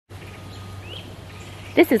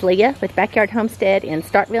This is Leah with Backyard Homestead in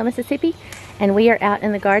Starkville, Mississippi, and we are out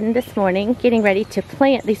in the garden this morning getting ready to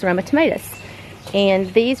plant these Roma tomatoes.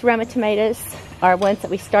 And these Roma tomatoes are ones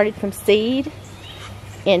that we started from seed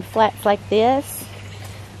in flats like this.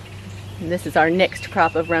 And this is our next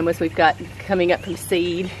crop of Romas we've got coming up from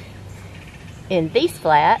seed in these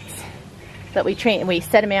flats. But we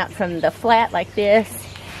set them out from the flat like this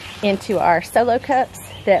into our solo cups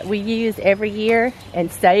that we use every year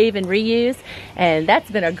and save and reuse, and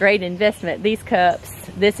that's been a great investment. These cups,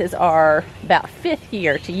 this is our about 5th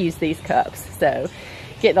year to use these cups, so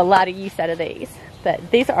getting a lot of use out of these.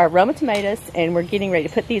 But these are our Roma tomatoes, and we're getting ready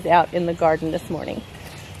to put these out in the garden this morning.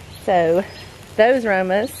 So those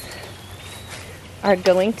Romas are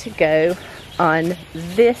going to go on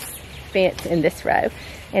this fence in this row,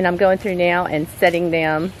 and I'm going through now and setting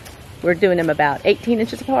them. We're doing them about 18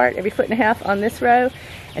 inches apart, every 1.5 feet on this row.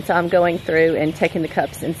 And so I'm going through and taking the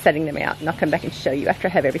cups and setting them out. And I'll come back and show you after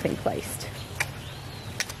I have everything placed.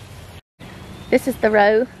 This is the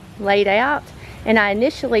row laid out. And I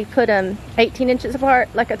initially put them 18 inches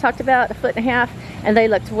apart, like I talked about, 1.5 feet. And they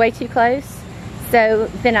looked way too close. So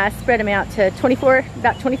then I spread them out to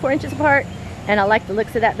about 24 inches apart. And I like the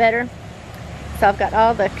looks of that better. So I've got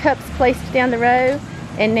all the cups placed down the row.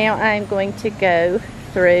 And now I'm going to go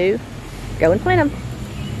through, go and plant them,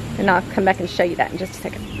 and I'll come back and show you that in just a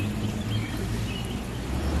second.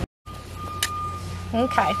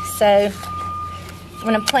 Okay, so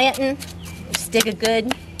when I'm planting, just dig a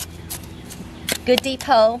good deep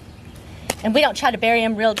hole, and we don't try to bury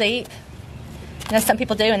them real deep. I know some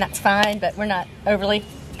people do, and that's fine, but we're not overly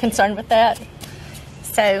concerned with that.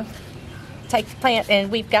 So take the plant,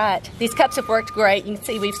 and we've got, these cups have worked great. You can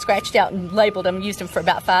see we've scratched out and labeled them, used them for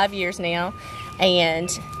about 5 years now, and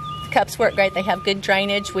the cups work great. They have good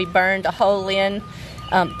drainage. We burned a hole in,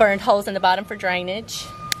 burned holes in the bottom for drainage.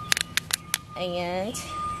 And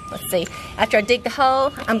let's see, after I dig the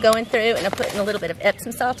hole, I'm going through and I'm putting a little bit of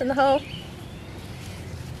Epsom salt in the hole.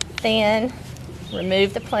 Then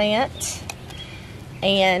remove the plant,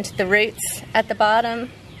 and the roots at the bottom,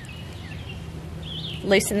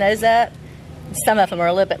 loosen those up. Some of them are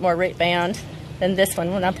a little bit more root bound than this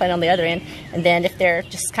one when I'm planting on the other end. And then if they're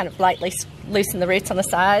just kind of lightly loosen the roots on the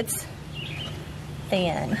sides,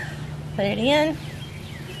 then put it in,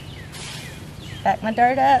 back my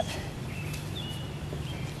dirt up,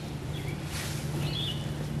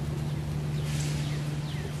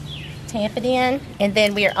 tamp it in, and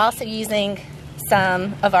then we are also using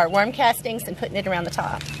some of our worm castings and putting it around the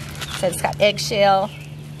top. So it's got eggshell,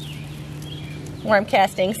 worm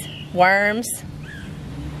castings, worms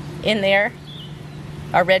in there,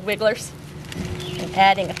 our red wigglers, and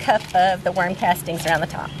adding a cup of the worm castings around the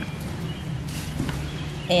top.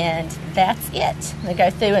 And that's it. I'm going to go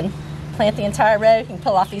through and plant the entire row. You can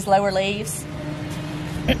pull off these lower leaves.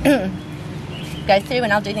 Go through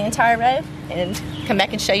and I'll do the entire row and come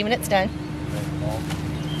back and show you when it's done.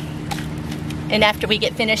 And after we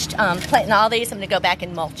get finished planting all these, I'm going to go back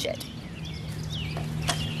and mulch it.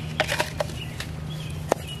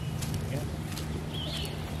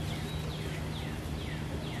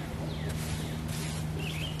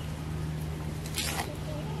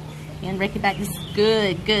 And rake it back. This is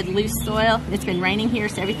good loose soil. It's been raining here,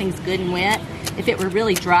 so everything's good and wet. If it were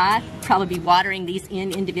really dry, I'd probably be watering these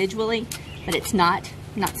in individually, but it's not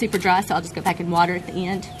super dry, so I'll just go back and water at the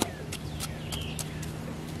end.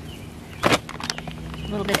 A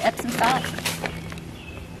little bit of Epsom salt.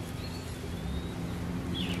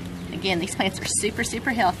 Again, these plants are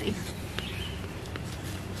super healthy.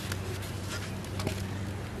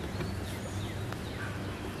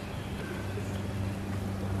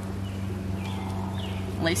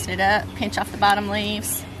 Loosen it up, pinch off the bottom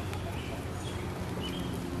leaves.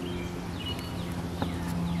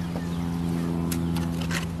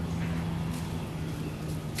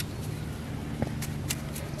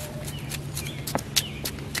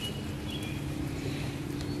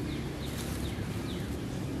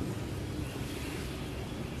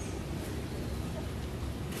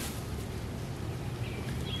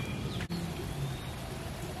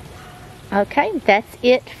 Okay, that's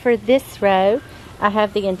it for this row. I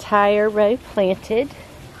have the entire row planted,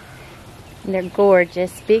 and they're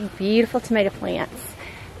gorgeous, big, beautiful tomato plants.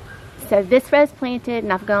 So this row's planted,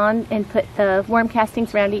 and I've gone and put the worm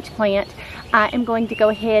castings around each plant. I am going to go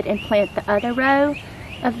ahead and plant the other row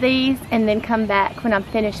of these, and then come back when I'm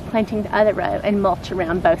finished planting the other row and mulch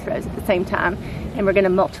around both rows at the same time. And we're going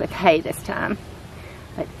to mulch with hay this time.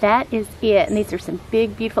 But that is it, and these are some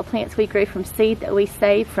big, beautiful plants we grew from seed that we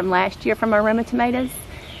saved from last year from our Roma tomatoes.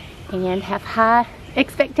 And have high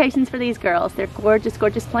expectations for these girls. They're gorgeous,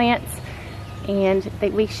 gorgeous plants. and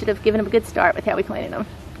we should have given them a good start with how we planted them.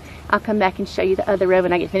 I'll come back and show you the other row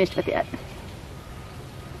when I get finished with it.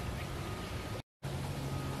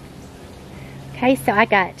 Okay, so I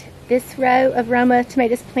got this row of Roma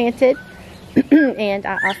tomatoes planted, and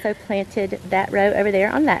I also planted that row over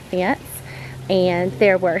there on that fence. And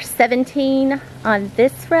there were 17 on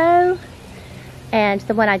this row, and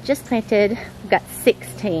the one I just planted got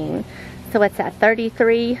 16. So what's that,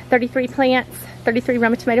 33 plants, 33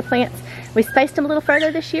 Roma tomato plants. We spaced them a little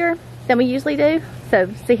further this year than we usually do, so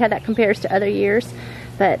see how that compares to other years.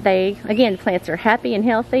 But they, again, plants are happy and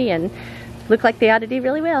healthy and look like they ought to do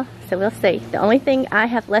really well, so we'll see. The only thing I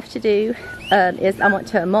have left to do is I want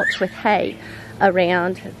to mulch with hay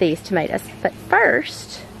around these tomatoes. But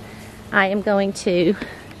first, I am going to,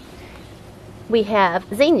 we have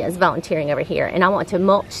zinnias volunteering over here, and I want to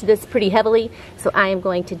mulch this pretty heavily, so I am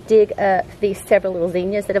going to dig up these several little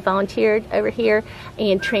zinnias that have volunteered over here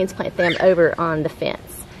and transplant them over on the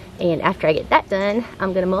fence. And after I get that done,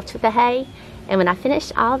 I'm going to mulch with the hay, and when I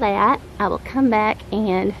finish all that, I will come back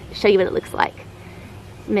and show you what it looks like.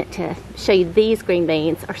 I meant to show you these green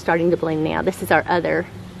beans are starting to bloom now. This is our other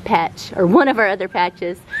patch, or one of our other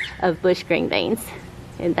patches of bush green beans.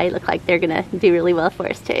 And they look like they're gonna do really well for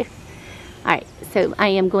us too. Alright, so I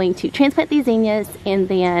am going to transplant these zinnias and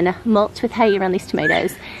then mulch with hay around these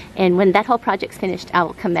tomatoes. And when that whole project's finished, I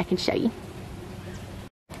will come back and show you.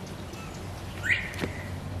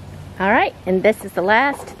 Alright, and this is the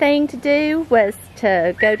last thing to do, was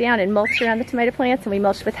to go down and mulch around the tomato plants, and we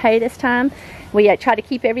mulched with hay this time. We try to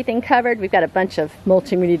keep everything covered. We've got a bunch of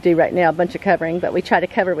mulching we need to do right now, a bunch of covering, but we try to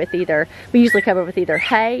cover with either, we usually cover with either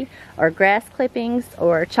hay or grass clippings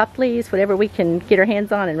or chopped leaves, whatever we can get our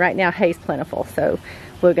hands on, and right now hay's plentiful, so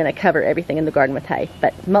we're going to cover everything in the garden with hay.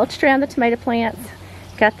 But mulched around the tomato plants,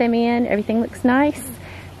 got them in, everything looks nice,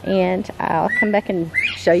 and I'll come back and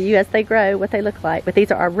show you as they grow what they look like. But these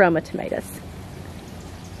are our Roma tomatoes.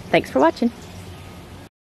 Thanks for watching.